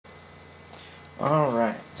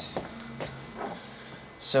Alright.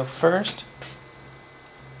 So the first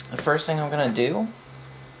thing I'm going to do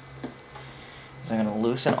is I'm going to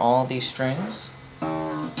loosen all these strings.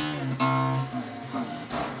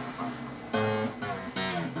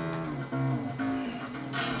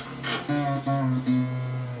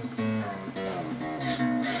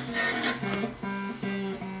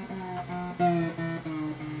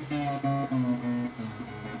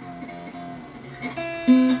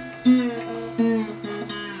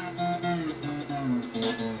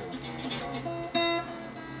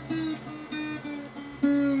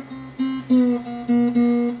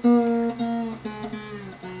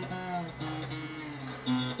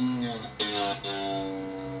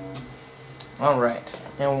 Alright,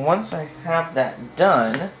 and once I have that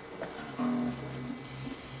done,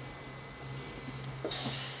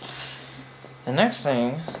 the next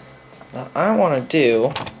thing that I want to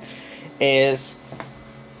do is,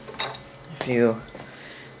 if you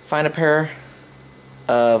find a pair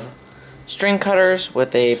of string cutters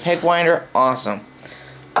with a peg winder, awesome.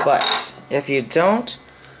 But if you don't,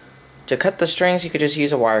 to cut the strings you could just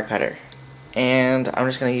use a wire cutter. And I'm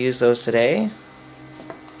just going to use those today.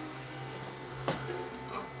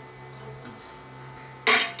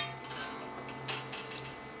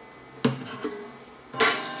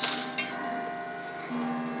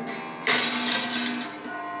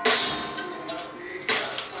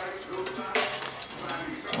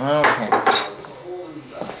 Okay,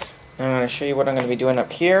 now I'm going to show you what I'm going to be doing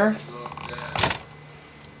up here.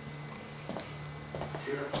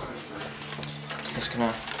 Just going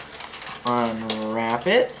to unwrap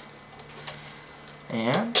it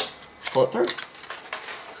and pull it through.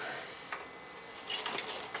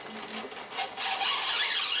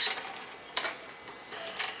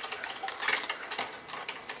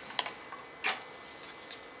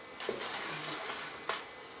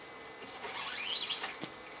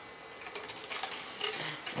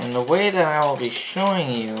 And the way that I will be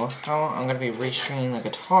showing you how I'm going to be restringing the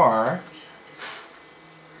guitar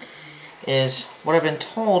is what I've been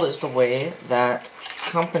told is the way that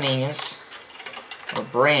companies or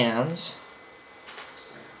brands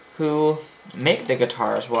who make the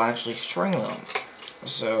guitars will actually string them.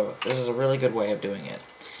 So this is a really good way of doing it.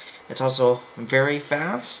 It's also very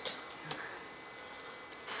fast.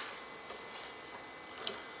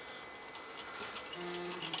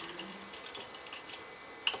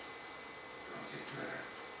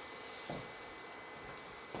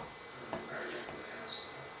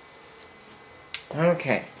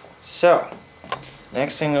 Okay, so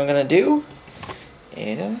next thing I'm going to do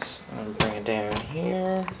is I'm going to bring it down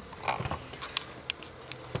here.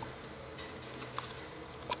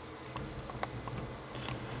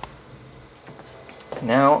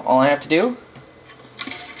 Now all I have to do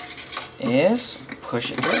is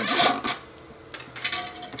push it through.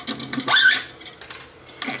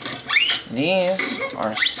 These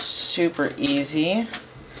are super easy,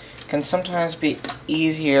 can sometimes be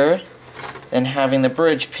easier than having the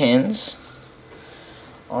bridge pins,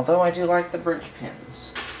 although I do like the bridge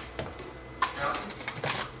pins.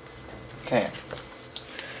 Okay,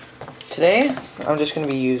 today I'm just going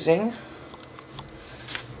to be using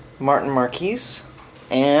Martin Marquis,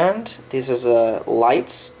 and this is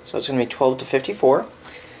lights, so it's going to be 12 to 54.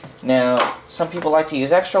 Now, some people like to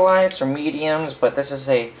use extra lights or mediums, but this is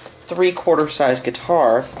a 3/4 size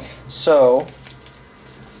guitar, so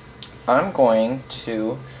I'm going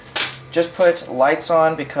to just put lights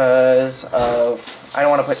on because I don't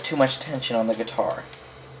want to put too much tension on the guitar.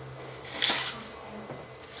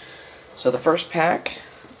 So the first pack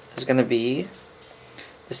is going to be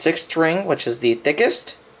the 6th string, which is the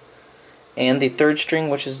thickest, and the 3rd string,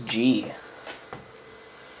 which is G.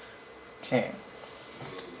 Okay.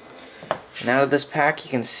 And out of this pack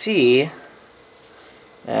you can see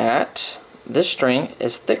that this string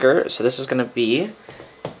is thicker, so this is going to be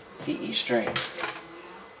the E string.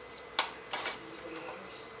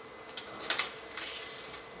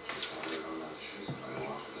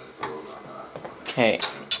 Okay,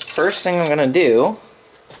 first thing I'm going to do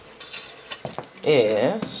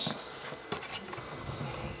is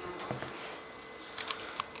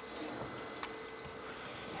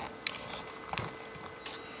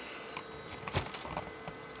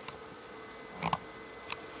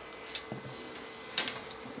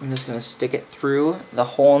I'm just going to stick it through the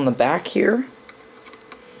hole in the back here,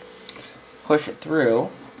 push it through,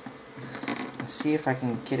 and see if I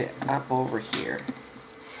can get it up over here.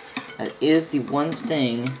 That is the one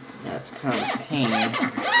thing that's kind of a pain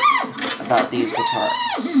about these guitars.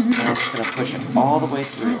 I'm just going to push it all the way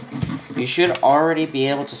through. You should already be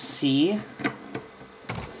able to see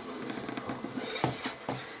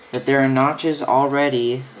that there are notches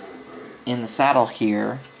already in the saddle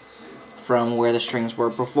here from where the strings were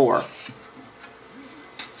before.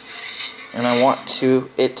 And I want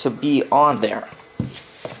it to be on there.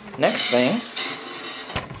 Next thing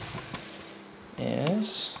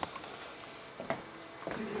is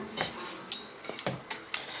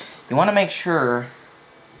you want to make sure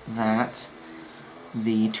that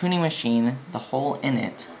the tuning machine, the hole in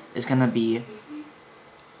it, is going to be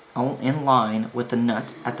in line with the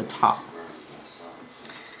nut at the top.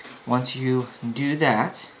 Once you do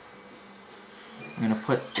that, I'm going to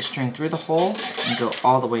put the string through the hole and go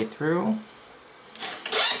all the way through.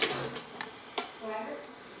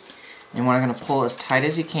 And we're going to pull as tight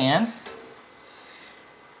as you can.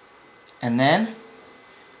 And then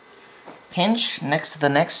pinch next to the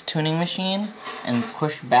next tuning machine and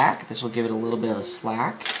push back. This will give it a little bit of a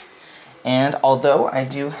slack. And although I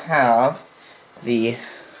do have the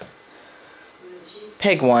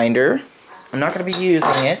peg winder, I'm not going to be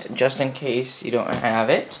using it just in case you don't have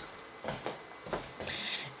it.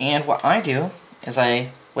 And what I do is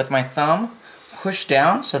with my thumb, push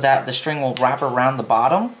down so that the string will wrap around the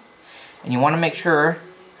bottom. And you want to make sure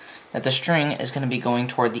that the string is going to be going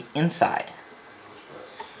toward the inside.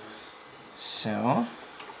 So,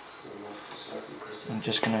 I'm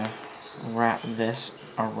just going to wrap this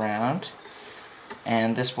around.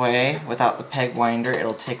 And this way, without the peg winder,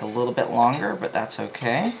 it'll take a little bit longer, but that's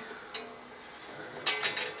okay.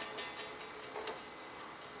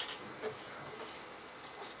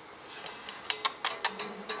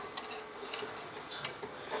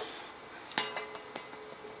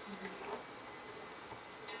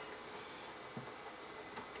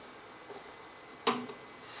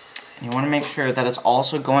 You want to make sure that it's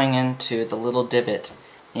also going into the little divot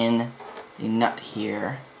in the nut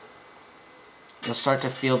here. You'll start to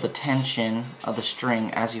feel the tension of the string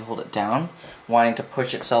as you hold it down, wanting to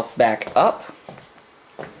push itself back up.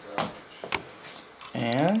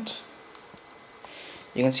 And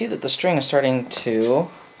you can see that the string is starting to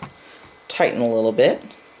tighten a little bit.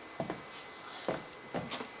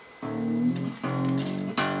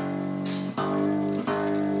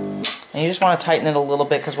 And you just want to tighten it a little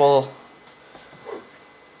bit because we'll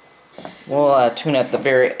tune at the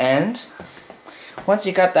very end. Once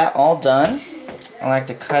you got that all done, I like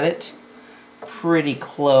to cut it pretty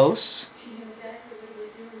close.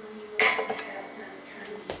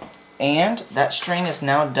 And that string is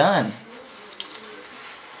now done.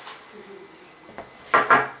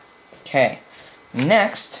 Okay,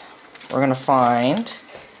 next we're going to find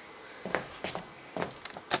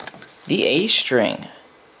the A string.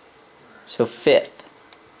 So 5th.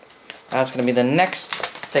 That's going to be the next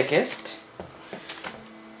thickest.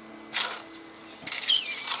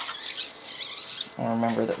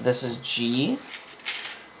 Remember that this is G.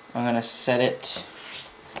 I'm going to set it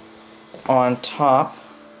on top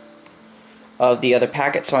of the other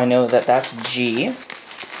packet so I know that that's G.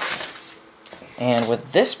 And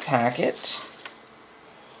with this packet,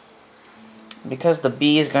 because the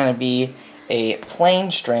B is going to be a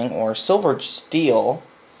plain string or silvered steel,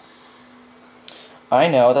 I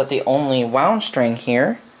know that the only wound string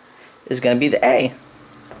here is going to be the A.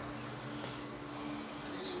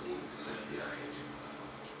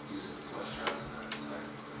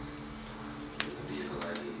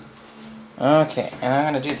 Okay, and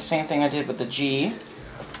I'm going to do the same thing I did with the G.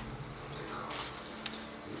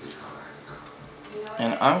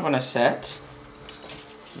 And I'm going to set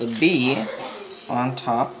the B on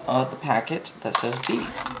top of the packet that says B.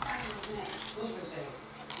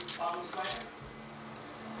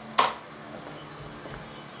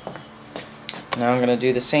 Now I'm going to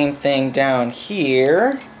do the same thing down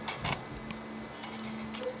here.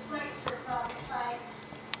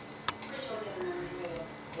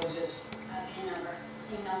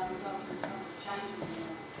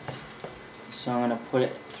 So I'm going to put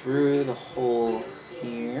it through the hole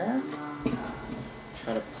here.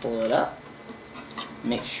 Try to pull it up.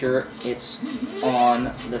 Make sure it's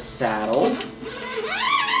on the saddle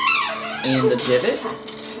in the divot.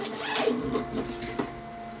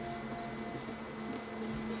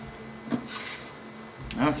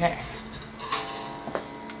 Okay.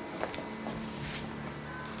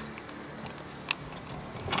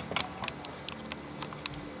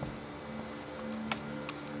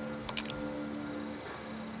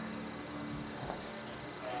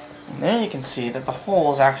 And there you can see that the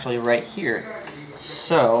hole is actually right here.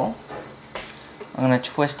 So I'm going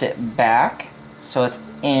to twist it back so it's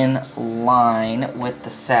in line with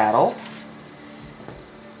the saddle.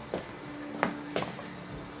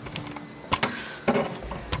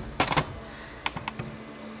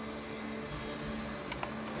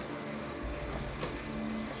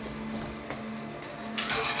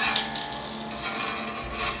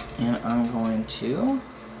 And I'm going to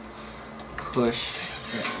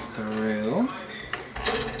push it through.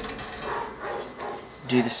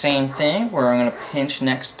 Do the same thing where I'm going to pinch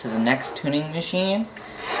next to the next tuning machine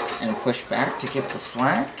and push back to give the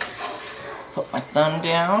slack. Put my thumb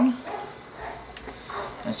down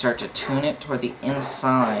and start to tune it toward the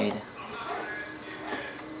inside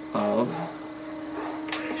of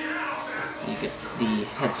you get the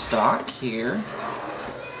headstock here.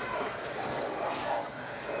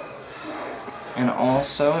 And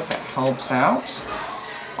also, if it helps out,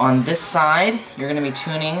 on this side you're going to be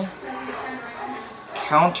tuning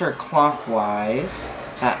counterclockwise,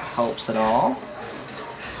 if that helps at all.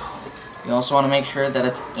 You also want to make sure that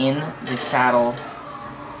it's in the saddle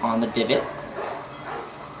on the divot.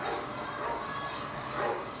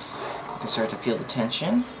 You can start to feel the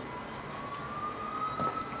tension.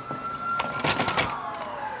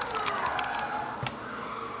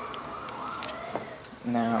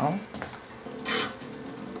 Now,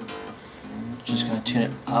 just going to tune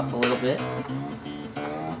it up a little bit.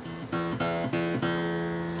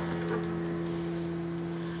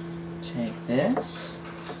 Take this,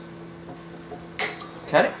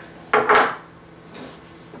 cut it.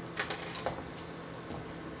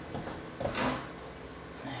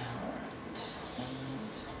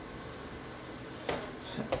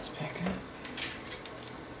 Set this back up.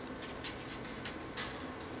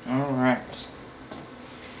 Alright.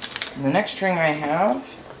 The next string I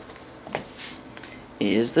have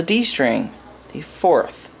is the D string, the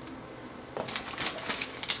fourth.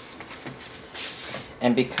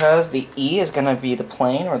 And because the E is going to be the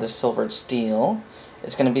plain or the silvered steel,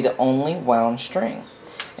 it's going to be the only wound string.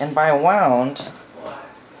 And by wound,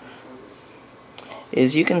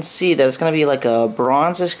 is you can see that it's going to be like a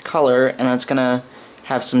bronzish color, and it's going to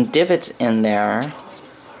have some divots in there,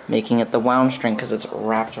 making it the wound string because it's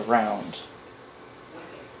wrapped around.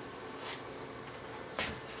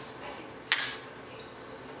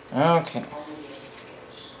 Okay.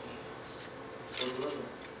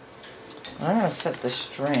 I'm going to set the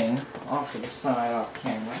string off to the side off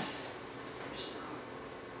camera.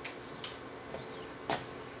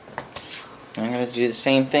 I'm going to do the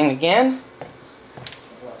same thing again.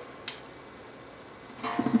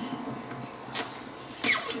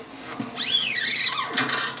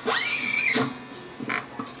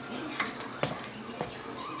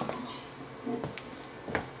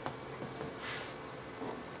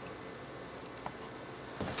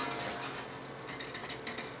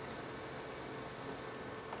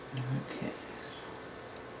 Okay.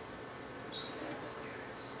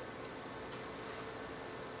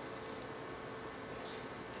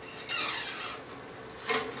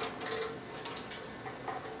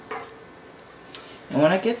 And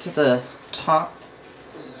when I get to the top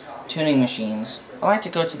tuning machines, I like to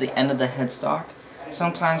go to the end of the headstock.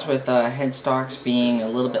 Sometimes with headstocks being a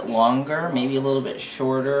little bit longer, maybe a little bit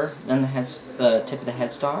shorter than the tip of the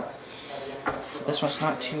headstock. This one's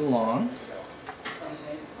not too long.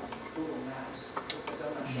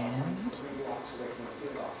 And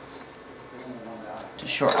to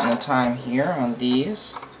shorten the time here on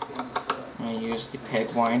these, I'm going to use the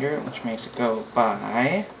peg winder, which makes it go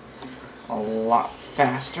by a lot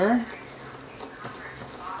faster.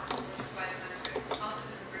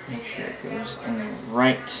 Make sure it goes in the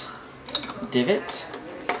right divot.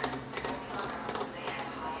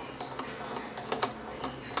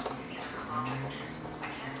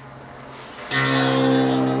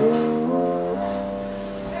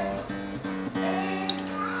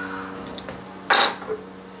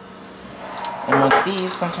 And with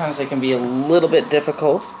these, sometimes they can be a little bit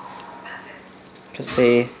difficult because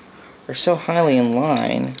they are so highly in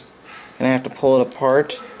line, and I have to pull it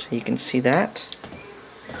apart so you can see that,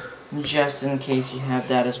 just in case you have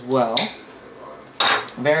that as well.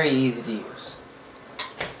 Very easy to use.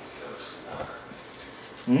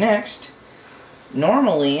 Next,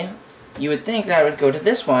 normally you would think that I would go to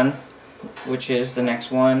this one, which is the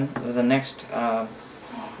next one, or the next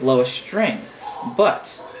lowest string,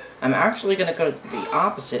 but I'm actually going to go the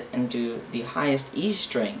opposite and do the highest E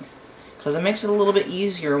string, because it makes it a little bit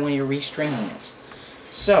easier when you're restringing it.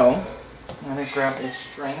 So, I'm going to grab this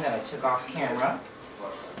string that I took off camera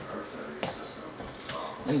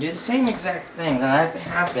and do the same exact thing that I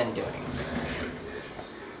have been doing.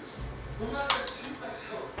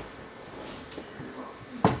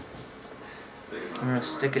 I'm going to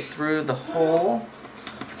stick it through the hole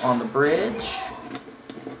on the bridge.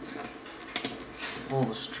 Pull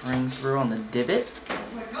the string through on the divot.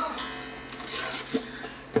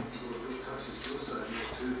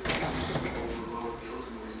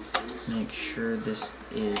 Make sure this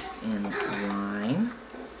is in line.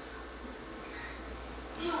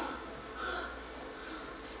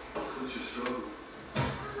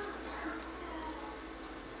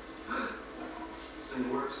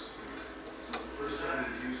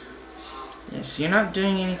 Yeah, so you're not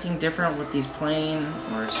doing anything different with these plain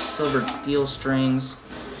or silvered steel strings.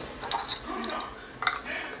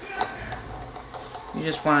 You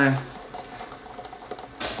just want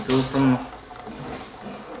to go from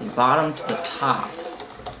the bottom to the top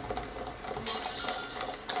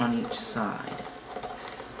on each side.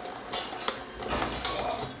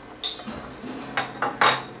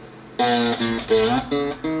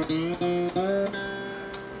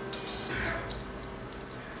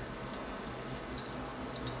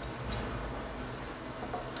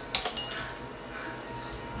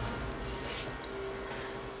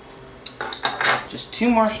 Just 2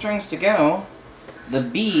 more strings to go. The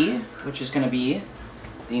B, which is going to be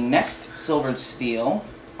the next silvered steel.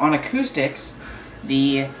 On acoustics,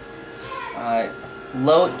 the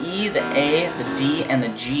low E, the A, the D, and the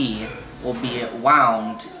G will be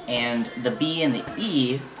wound, and the B and the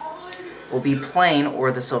E will be plain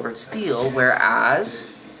or the silvered steel,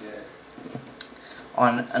 whereas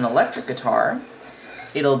on an electric guitar,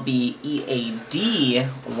 it'll be EAD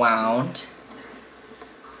wound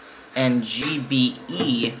and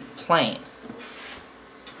GBE plain,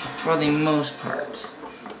 for the most part.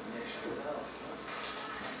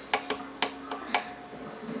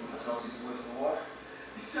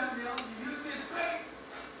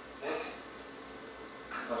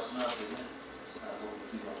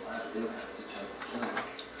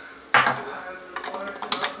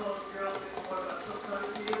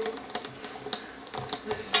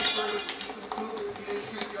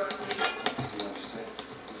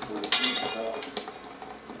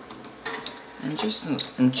 And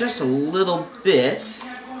in just a little bit,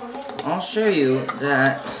 I'll show you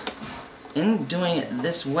that in doing it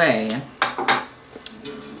this way,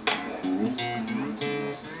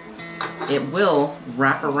 it will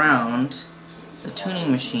wrap around the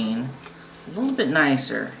tuning machine a little bit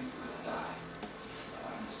nicer.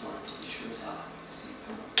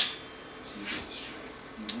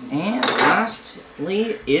 And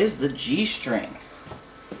lastly is the G string.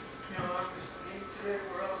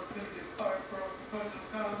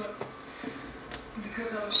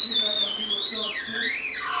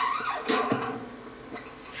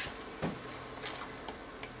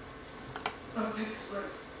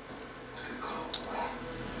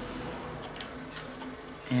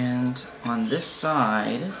 And on this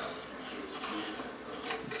side, let's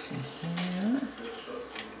see here.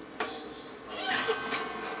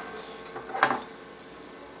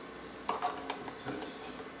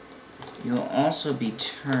 You will also be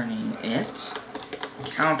turning it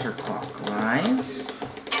counterclockwise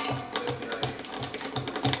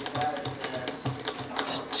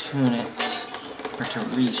to tune it, or to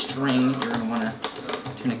restring. You're going to want to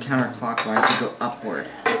turn it counterclockwise to go upward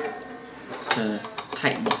to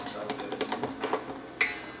tighten it.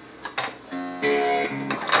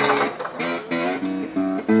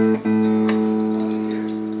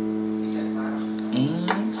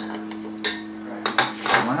 And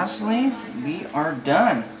lastly, we are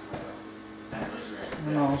done.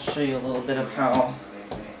 And I'll show you a little bit of how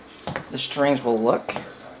the strings will look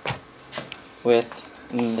with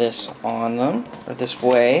this on them, or this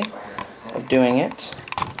way of doing it.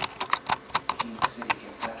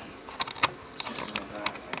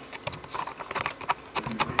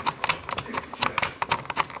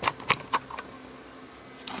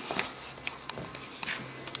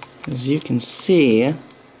 As you can see,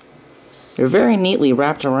 they're very neatly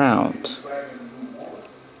wrapped around.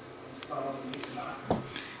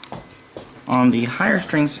 On the higher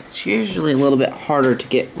strings, it's usually a little bit harder to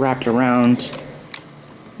get wrapped around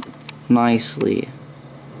nicely.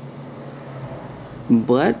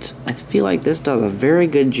 But I feel like this does a very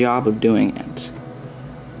good job of doing it.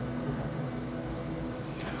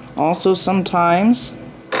 Also, sometimes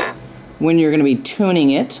when you're going to be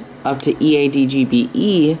tuning it up to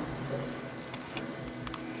EADGBE,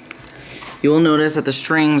 you will notice that the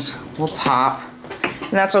strings will pop,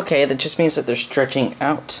 and that's okay. That just means that they're stretching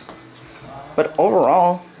out. But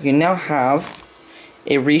overall, you now have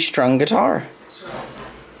a restrung guitar.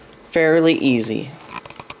 Fairly easy.